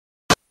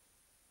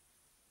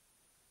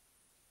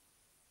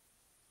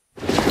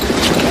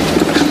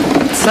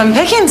Slim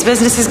pickings.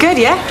 Business is good,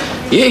 yeah?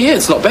 Yeah,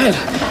 it's not bad.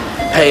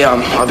 Hey,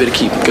 I better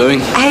keep going.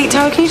 Hey,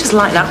 Tara, can you just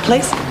lighten up,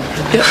 please?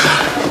 Yeah.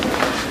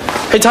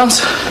 Hey,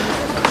 Tums.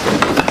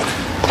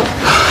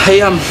 Hey,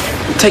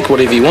 take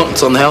whatever you want.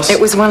 It's on the house. It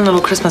was one little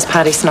Christmas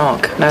party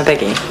snog. No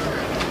biggie.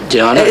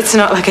 Yeah, I know. It's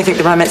not like I think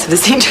the romance of the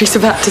century's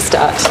about to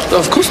start.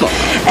 Of course not.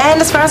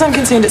 And as far as I'm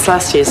concerned, it's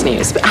last year's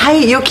news. But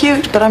hey, you're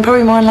cute, but I'm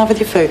probably more in love with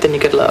your food than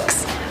your good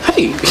looks.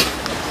 Hey.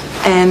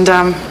 And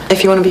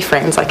if you want to be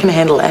friends, I can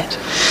handle that.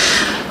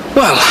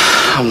 Well,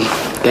 I'm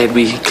glad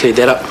we cleared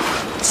that up.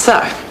 So,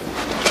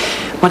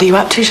 what are you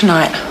up to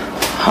tonight?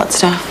 Hot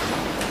stuff.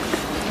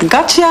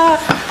 Gotcha!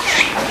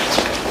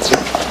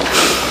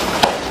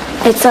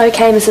 It's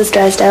okay, Mrs.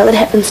 Drysdale. It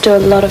happens to a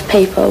lot of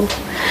people.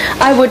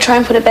 I would try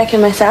and put it back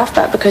in myself,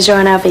 but because you're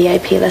on our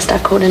VIP list,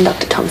 I've called in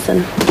Dr.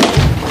 Thompson.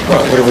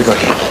 Right, what have we got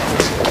here?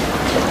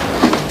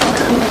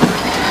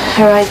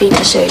 Her IV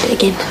tissue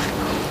again.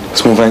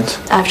 Small veins?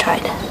 I've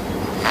tried.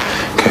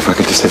 Okay, if I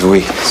could just have a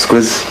wee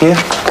squiz here.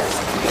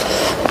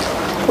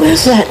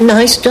 Where's that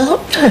nice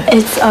doctor?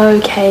 It's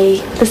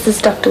okay. This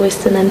is Dr.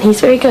 Weston, and he's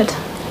very good.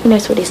 He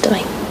knows what he's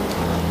doing.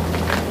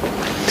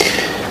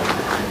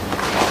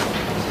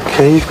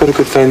 Okay, you've got a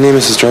good vein there,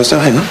 Mrs. Drysdale.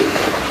 Hang on.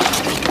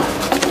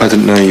 I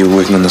didn't know you were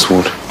working on this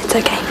ward. It's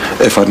okay.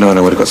 If I'd known,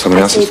 I would have got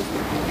someone else's.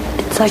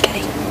 It's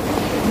okay.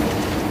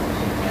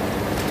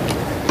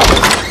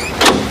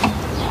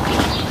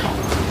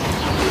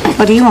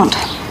 What do you want?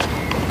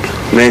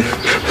 Man,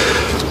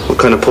 what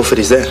kind of puffet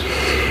is that?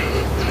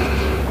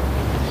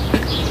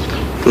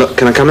 Look,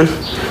 can I come in?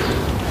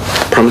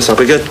 Promise I'll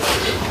be good.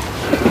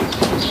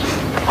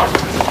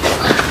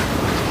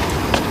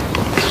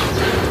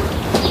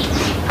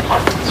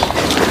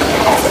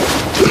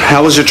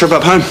 How was your trip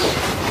up home?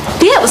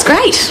 Yeah, it was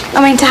great.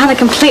 I mean, Tahana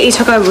completely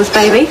took over with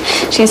baby.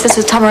 She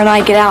insisted Tama and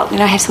I get out,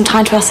 have some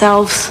time to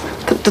ourselves.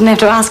 Didn't have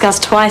to ask us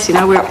twice, we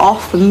were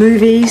off, the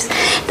movies,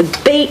 the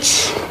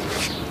beach.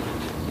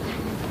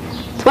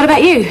 So what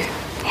about you?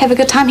 Have a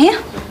good time here?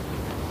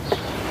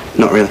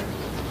 Not really.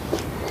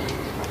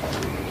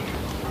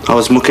 I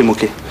was mucky.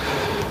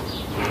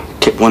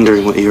 Kept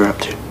wondering what you were up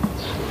to.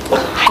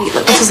 Hey,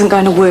 look, this isn't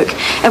going to work.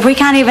 If we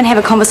can't even have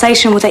a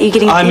conversation without you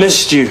getting... I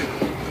missed you.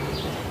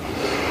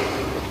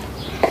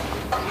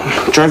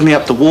 Drove me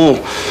up the wall,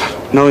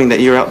 knowing that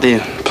you're out there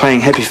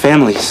playing happy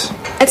families.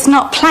 It's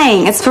not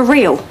playing, it's for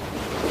real.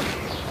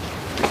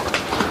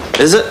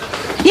 Is it?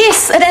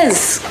 Yes, it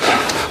is.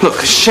 Look,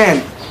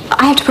 Shan.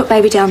 I have to put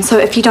baby down, so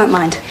if you don't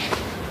mind.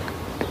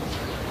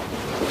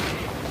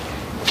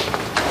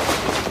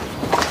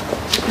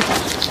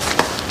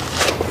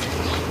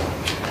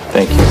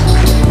 Thank you.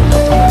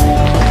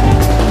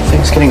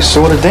 Things getting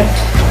sorted then?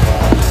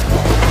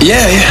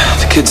 Yeah,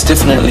 the kid's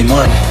definitely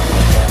mine.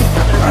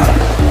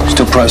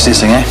 Still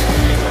processing, eh?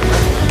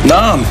 No,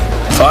 I'm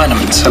fine.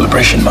 I'm in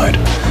celebration mode.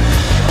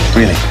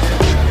 Really?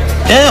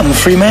 Yeah, I'm a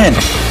free man.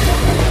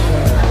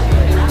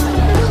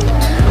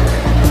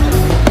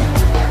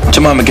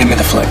 Jemima gave me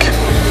the flick.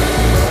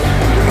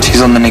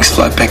 She's on the next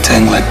flight back to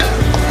England.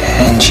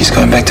 And she's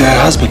going back to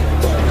her husband.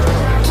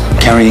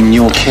 Carrying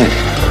your kid?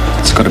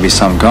 It's got to be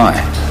some guy.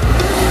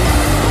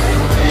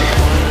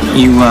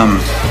 You,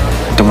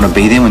 don't want to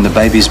be there when the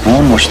baby's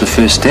born, watch the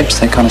first steps,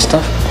 that kind of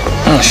stuff?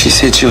 Oh, she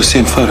said she'll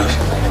send photos.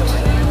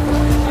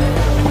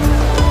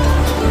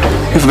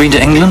 You ever been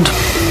to England?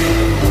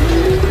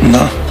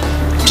 No.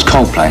 It's a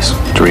cold place,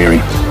 dreary.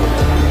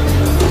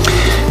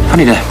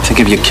 Funny to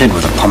forgive your kid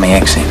with a Pommy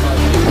accent.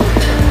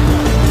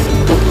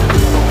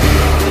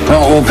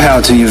 Well, all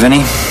power to you,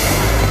 Vinny.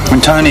 When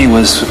Tony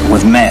was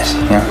with Matt,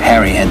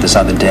 Harry had this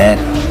other dad.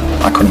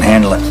 I couldn't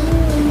handle it.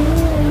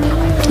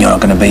 You're not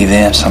going to be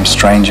there, some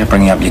stranger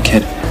bringing up your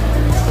kid.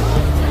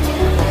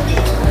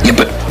 Yeah,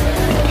 but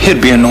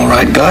he'd be an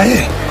alright guy,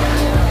 eh?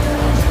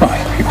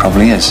 Well, he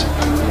probably is.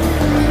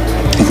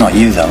 He's not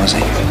you, though, is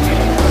he?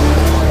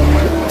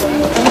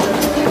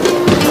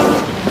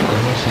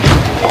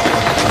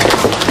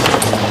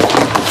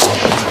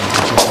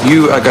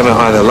 You are going to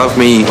either love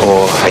me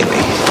or hate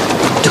me.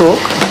 Talk.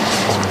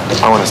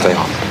 I want to stay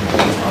on.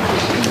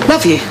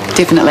 Love you,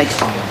 definitely.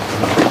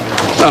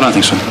 I don't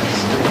think so.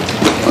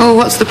 Oh,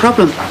 what's the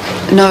problem?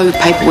 No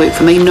paperwork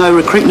for me, no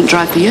recruitment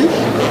drive for you?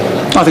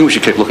 I think we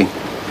should keep looking.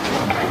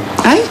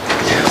 Eh?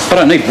 I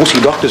don't need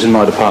wussy doctors in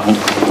my department.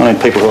 I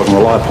need people who I can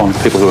rely upon,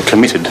 people who are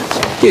committed.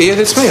 Yeah,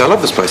 that's me. I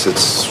love this place.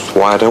 It's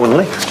why I don't want to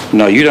leave.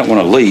 No, you don't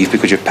want to leave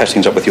because you've patched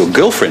things up with your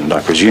girlfriend,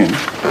 I presume.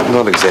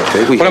 Not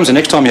exactly. What happens the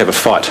next time you have a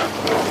fight?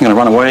 You going to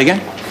run away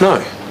again? No.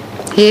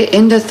 Here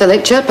endeth the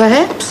lecture,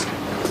 perhaps?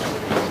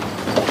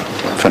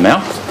 For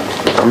now?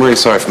 I'm really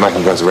sorry for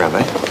making goes around,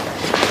 eh?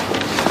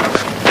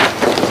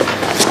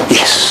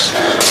 Yes.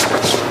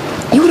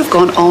 You would have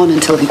gone on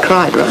until he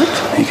cried,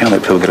 right? You can't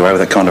let people get away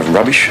with that kind of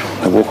rubbish.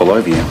 They walk all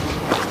over you.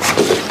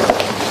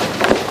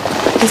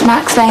 Is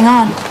Mark staying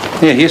on?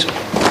 Yeah, he is.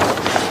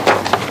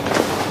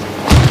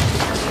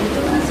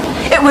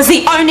 It was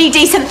the only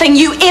decent thing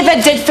you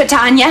ever did for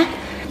Tanya.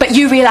 But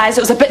you realised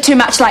it was a bit too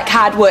much like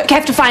hard work.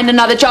 Have to find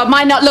another job.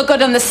 Might not look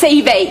good on the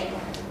CV.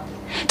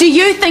 Do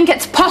you think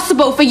it's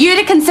possible for you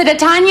to consider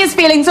Tanya's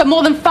feelings for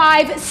more than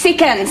 5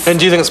 seconds? And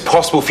do you think it's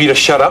possible for you to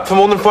shut up for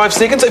more than 5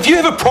 seconds? If you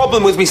have a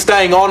problem with me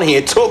staying on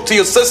here, talk to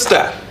your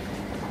sister.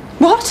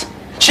 What?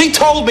 She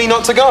told me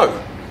not to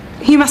go.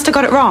 You must have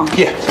got it wrong.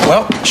 Yeah,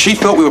 well, she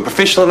felt we were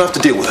professional enough to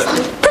deal with it.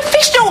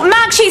 Professional?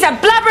 Mark, she's a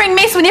blubbering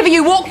mess whenever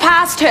you walk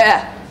past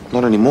her.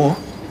 Not anymore.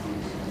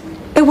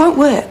 It won't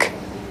work.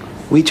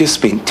 We just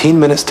spent 10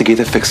 minutes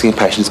together fixing a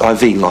patient's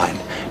IV line.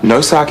 No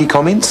sarky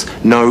comments,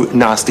 no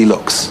nasty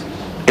looks.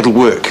 It'll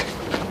work.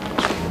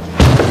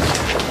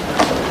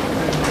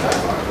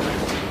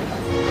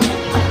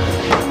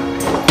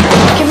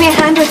 Give me a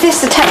hand with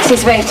this, the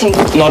taxi's waiting.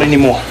 Not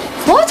anymore.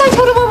 What? I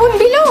told him I wouldn't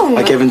be long.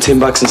 I gave him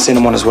 $10 and sent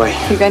him on his way.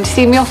 You're going to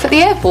see me off at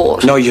the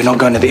airport? No, you're not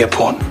going to the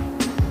airport.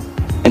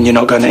 And you're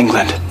not going to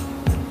England.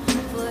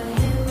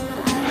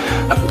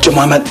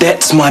 Jemima,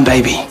 that's my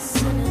baby.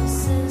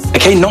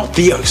 Okay, not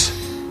Theo's.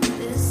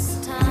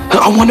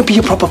 I want to be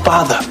a proper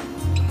father.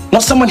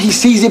 Not someone he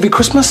sees every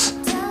Christmas.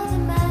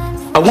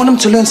 I want him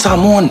to learn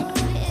Samoan.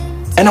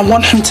 And I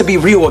want him to be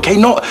real, okay?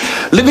 Not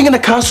living in a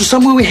castle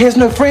somewhere where he has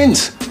no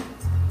friends.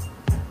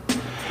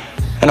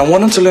 And I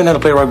want him to learn how to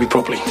play rugby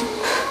properly.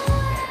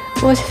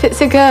 What if it's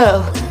a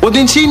girl? Well,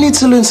 then she needs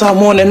to learn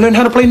Samoan and learn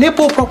how to play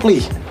netball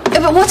properly.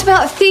 But what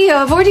about Theo?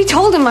 I've already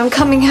told him I'm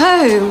coming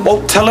home.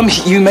 Well, tell him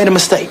you made a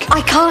mistake.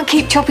 I can't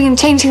keep chopping and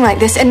changing like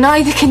this, and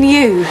neither can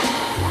you.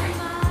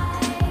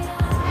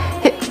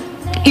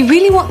 You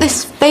really want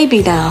this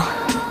baby now?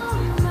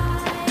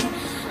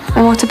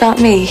 And what about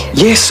me?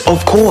 Yes,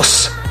 of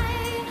course.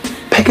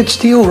 Package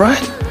deal,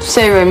 right?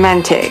 So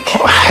romantic.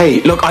 Oh, hey,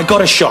 look, I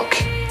got a shock,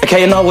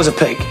 okay, and I was a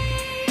pig.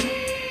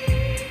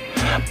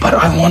 But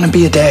I want to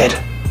be a dad.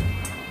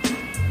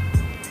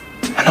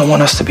 And I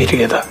want us to be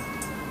together.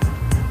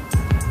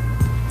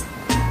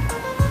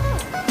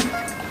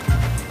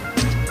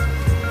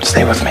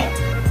 Stay with me.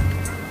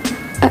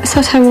 That's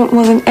what I want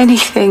more than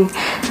anything.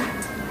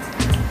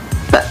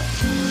 But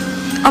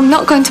I'm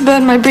not going to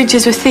burn my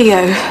bridges with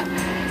Theo.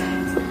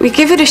 We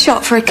give it a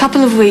shot for a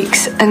couple of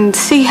weeks and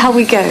see how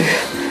we go.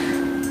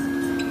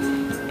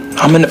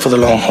 I'm in it for the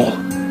long haul.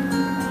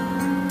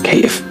 Okay,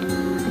 if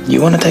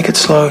you want to take it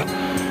slow,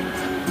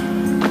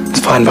 it's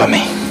fine by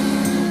me.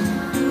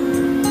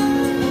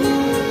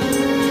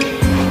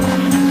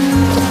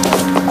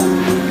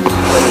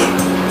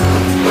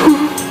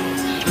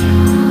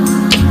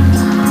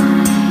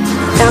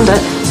 Found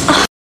it.